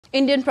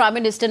Indian Prime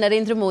Minister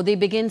Narendra Modi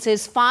begins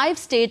his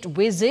 5-state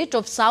visit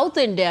of South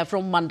India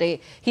from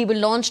Monday. He will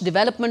launch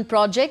development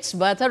projects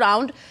worth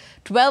around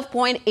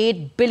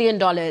 $12.8 billion.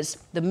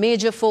 The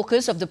major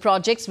focus of the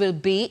projects will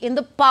be in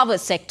the power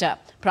sector.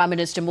 Prime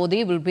Minister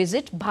Modi will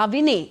visit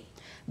Bhavini,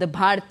 the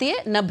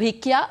Bharatiya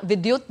Nabhikya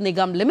Vidyut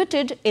Nigam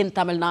Limited in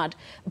Tamil Nadu.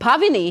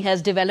 Bhavini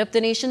has developed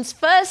the nation's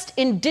first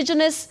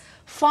indigenous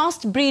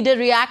fast breeder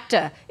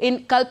reactor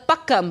in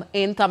Kalpakkam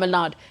in Tamil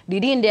Nadu.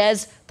 DD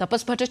India's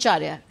Tapas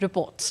Bhattacharya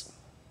reports.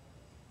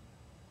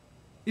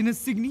 In a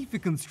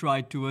significant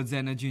stride towards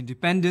energy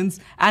independence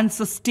and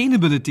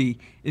sustainability,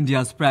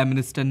 India's Prime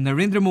Minister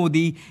Narendra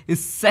Modi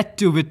is set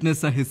to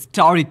witness a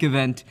historic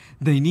event,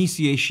 the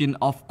initiation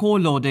of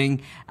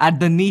coal-loading at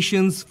the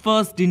nation's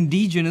first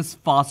indigenous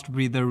fast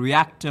breeder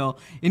reactor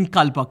in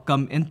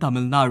Kalpakkam in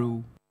Tamil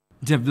Nadu.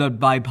 Developed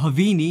by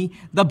Bhavini,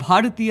 the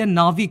Bharatiya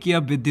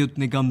Navikya Vidyut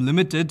Nigam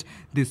Limited,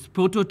 this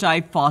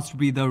prototype fast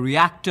breeder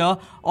reactor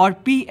or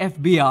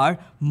PFBR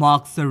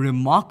marks a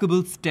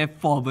remarkable step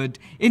forward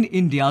in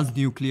India's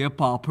nuclear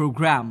power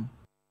program.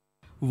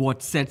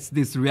 What sets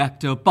this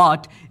reactor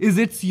apart is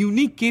its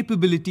unique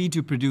capability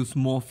to produce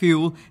more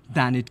fuel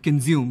than it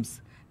consumes.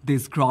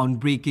 This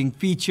groundbreaking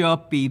feature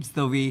paves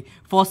the way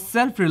for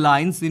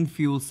self-reliance in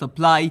fuel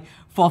supply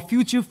for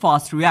future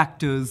fast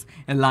reactors,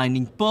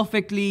 aligning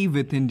perfectly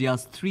with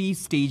India's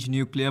 3-stage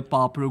nuclear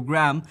power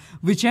program,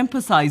 which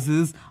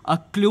emphasizes a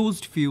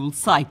closed fuel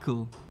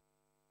cycle.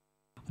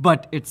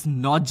 But it's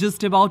not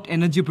just about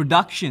energy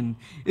production,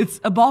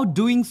 it's about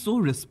doing so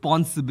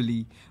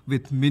responsibly.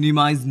 With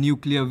minimized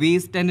nuclear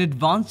waste and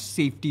advanced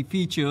safety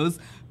features,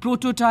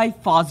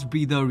 prototype fast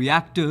breeder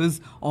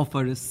reactors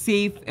offer a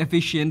safe,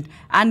 efficient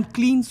and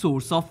clean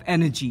source of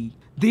energy.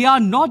 They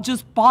are not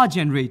just power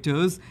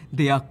generators,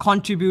 they are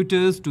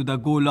contributors to the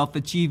goal of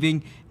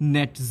achieving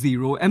net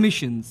zero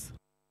emissions.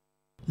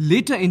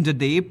 Later in the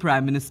day,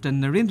 Prime Minister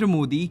Narendra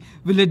Modi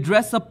will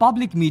address a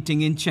public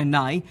meeting in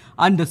Chennai,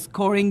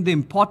 underscoring the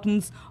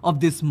importance of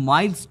this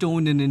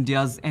milestone in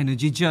India's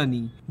energy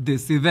journey.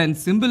 This event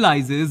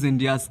symbolizes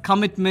India's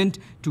commitment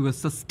to a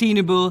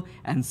sustainable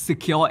and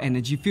secure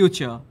energy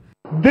future.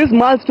 This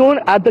milestone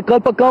at the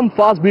Kalpakkam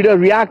Fast Breeder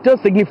Reactor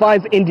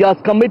signifies India's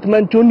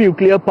commitment to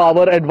nuclear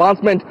power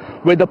advancement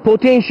with the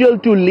potential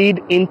to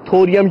lead in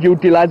thorium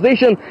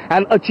utilization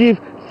and achieve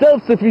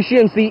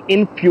self-sufficiency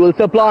in fuel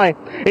supply.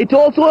 It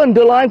also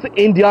underlines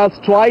India's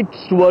strides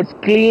towards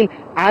clean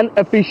and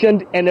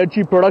efficient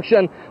energy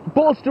production,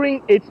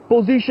 bolstering its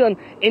position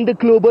in the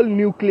global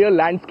nuclear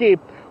landscape.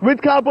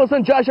 With camera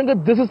person Jai Shankar,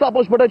 this is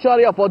Tapas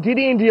Bhattacharya for DD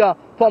India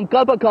from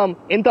Kalpakkam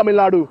in Tamil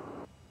Nadu.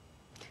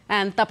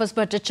 And Tapas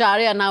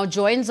Bhattacharya now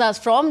joins us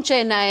from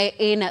Chennai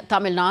in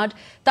Tamil Nadu.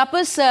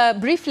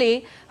 Tapas,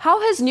 briefly, how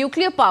has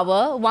nuclear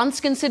power, once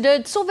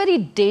considered so very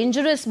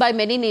dangerous by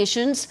many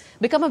nations,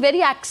 become a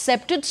very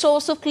accepted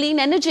source of clean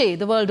energy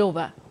the world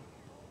over?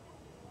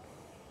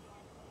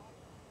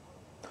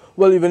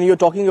 Well, when you're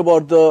talking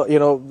about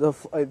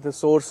the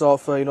source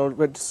of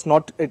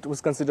it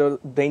was considered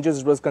dangerous.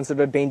 It was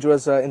considered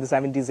dangerous in the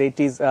 70s,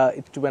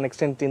 80s, to an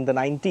extent in the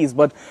 90s.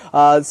 But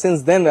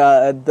since then,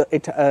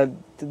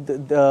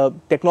 the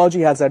technology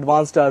has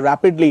advanced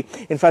rapidly.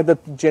 In fact, the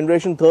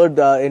generation third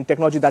in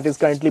technology that is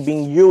currently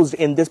being used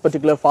in this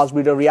particular fast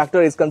breeder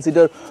reactor is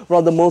considered one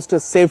of the most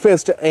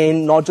safest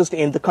in not just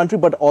in the country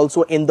but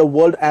also in the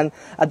world. And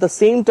at the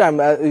same time,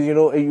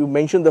 you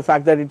mentioned the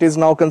fact that it is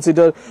now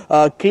considered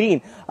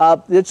clean.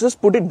 Let's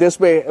just put it this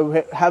way: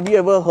 have you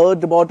ever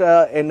heard about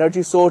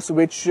energy source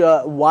which,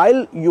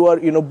 while you are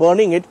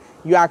burning it,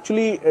 you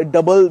actually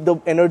double the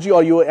energy,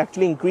 or you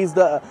actually increase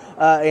the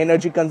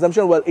energy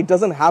consumption? Well, it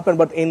doesn't happen,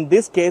 but in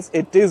this case,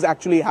 it is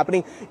actually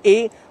happening.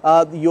 This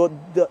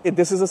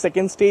is the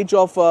second stage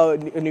of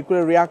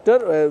nuclear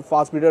reactor.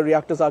 Fast breeder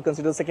reactors are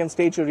considered second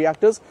stage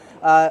reactors.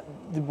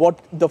 What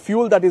the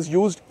fuel that is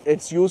used,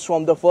 it's used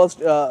from the first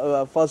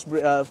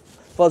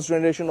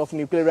generation of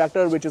nuclear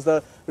reactor, which is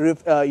the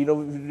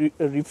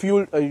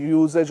refuel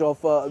usage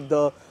of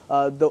the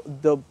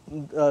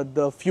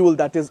fuel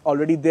that is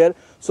already there.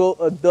 So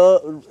the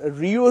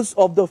reuse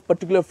of the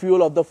particular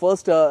fuel of the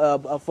first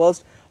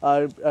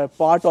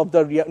part of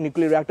the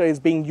nuclear reactor is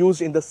being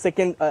used in the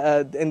second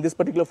in this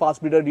particular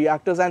fast breeder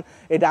reactors, and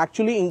it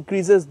actually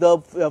increases the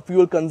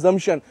fuel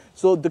consumption.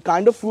 So the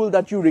kind of fuel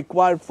that you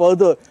require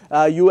further,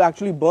 you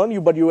actually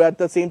burn, but you at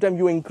the same time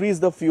you increase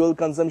the fuel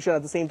consumption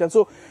at the same time.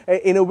 So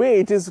in a way,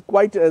 it is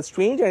quite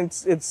strange, and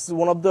it's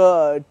one of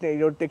the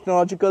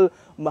technological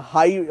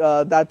high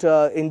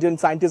that Indian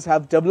scientists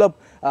have developed.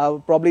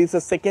 Probably it's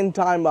the second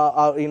time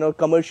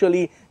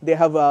commercially they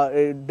have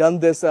done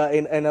this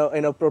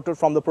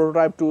from the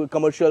prototype to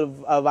commercial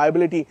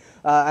viability,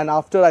 and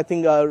after I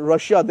think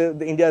Russia,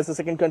 India is the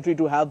second country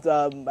to have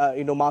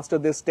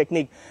mastered this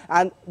technique.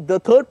 And the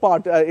third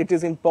part, it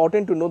is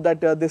important to note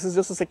that this is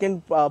just the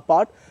second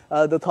part.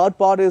 The third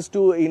part is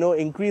to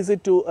increase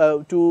it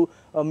to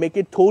make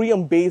it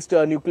thorium based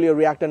nuclear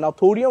reactor. Now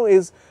thorium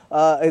is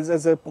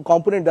a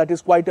component that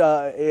is quite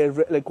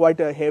quite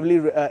heavily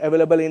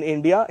available in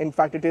India. In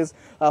fact, it is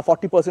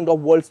 40%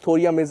 of world's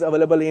thorium is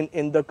available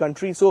in the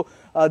country. So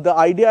the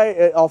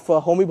idea of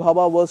Homi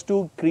Bhabha was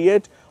to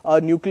create a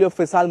nuclear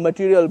fissile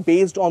material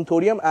based on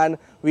thorium, and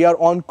we are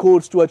on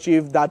course to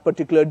achieve that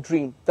particular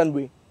dream.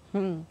 Tanvi.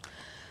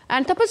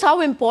 And Tapas,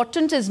 how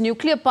important is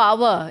nuclear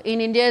power in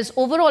India's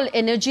overall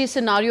energy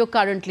scenario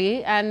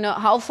currently, and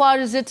how far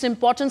is its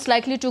importance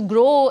likely to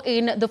grow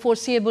in the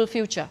foreseeable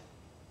future?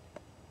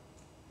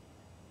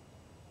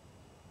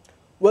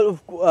 Well,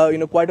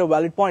 quite a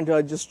valid point.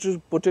 Just to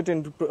put it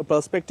in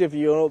perspective,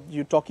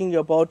 you're talking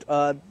about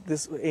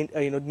this.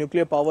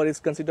 Nuclear power is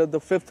considered the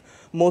fifth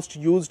most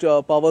used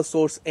power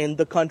source in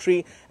the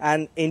country,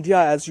 and India,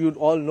 as you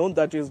all know,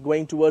 that is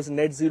going towards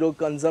net zero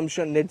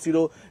consumption, net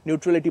zero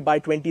neutrality by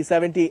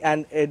 2070,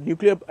 and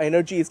nuclear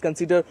energy is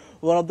considered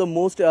one of the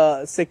most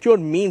secure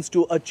means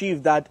to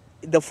achieve that.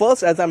 The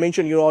first, as I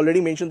mentioned, you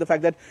already mentioned the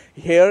fact that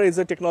here is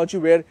a technology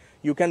where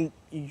you can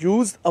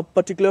use a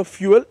particular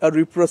fuel, a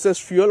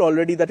reprocessed fuel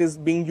already that is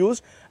being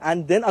used,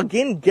 and then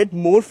again get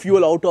more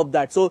fuel out of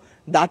that. So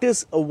that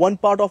is one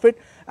part of it.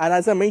 And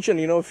as I mentioned,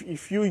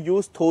 if you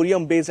use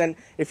thorium based, and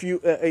if you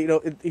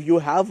if you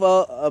have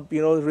a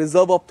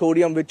reserve of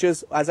thorium, which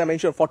is, as I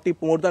mentioned,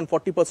 more than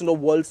 40% of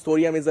world's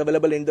thorium is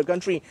available in the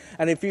country,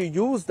 and if you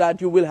use that,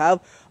 you will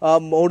have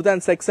more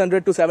than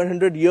 600 to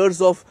 700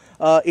 years of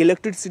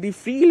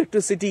free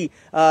electricity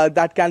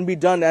that can be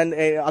done. And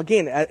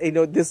again,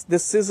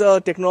 this is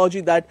a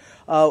technology that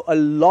a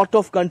lot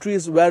of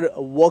countries were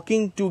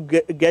working to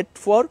get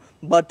for,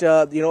 but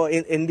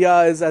in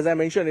India is, as I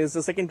mentioned, is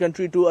the second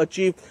country to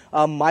achieve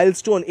a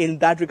milestone in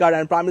that regard,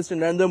 and Prime Minister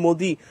Narendra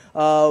Modi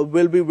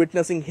will be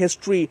witnessing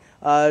history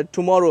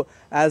tomorrow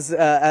as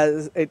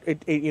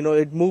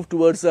it moved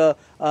towards a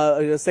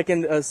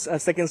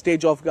second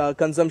stage of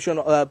consumption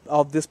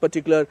of this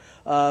particular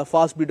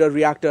fast breeder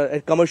reactor,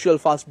 a commercial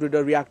fast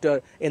breeder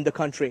reactor in the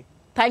country.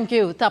 Thank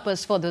you,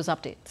 Tapas, for those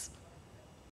updates.